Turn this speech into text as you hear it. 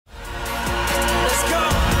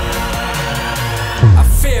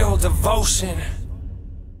devotion.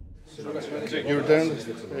 You returned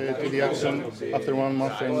to the action after 1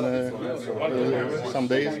 month and some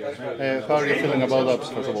days. How are you feeling about that,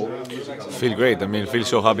 first of all? Feel great. I mean, feel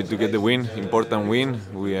so happy to get the win, important win.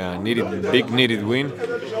 We needed win.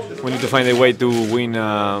 We need to find a way to win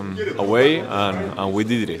away, and we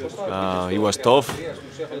did it. It was tough,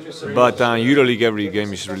 but Euroleague every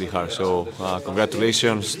game is really hard. So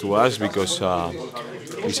congratulations to us because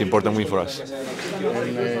it's an important win for us.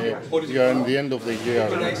 And you are in the end of the year,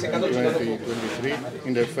 2023.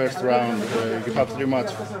 In the first round, you have 3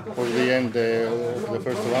 matches for the end of the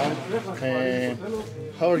first round.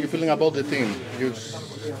 How are you feeling about the team?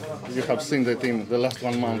 You have seen the team the last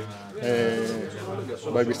 1 month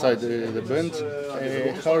by beside the bench.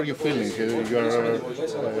 How are you feeling?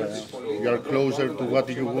 You are closer to what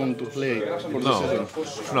you want to play for the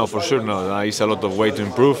season? No, for sure no. It's a lot of way to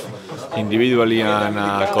improve individually and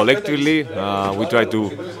collectively. We try to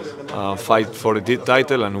fight for the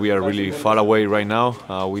title, and we are really far away right now.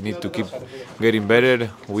 We need to keep getting better,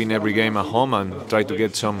 win every game at home, and try to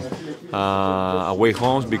get some away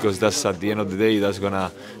homes, because that's at the end of the day that's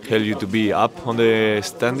gonna help you to be up on the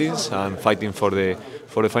standings and fighting for the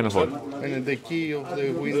final four. And the key of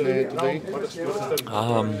the win today?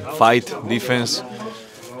 Fight, defense.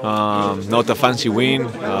 Not a fancy win.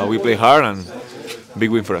 We play hard, and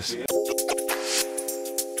big win for us.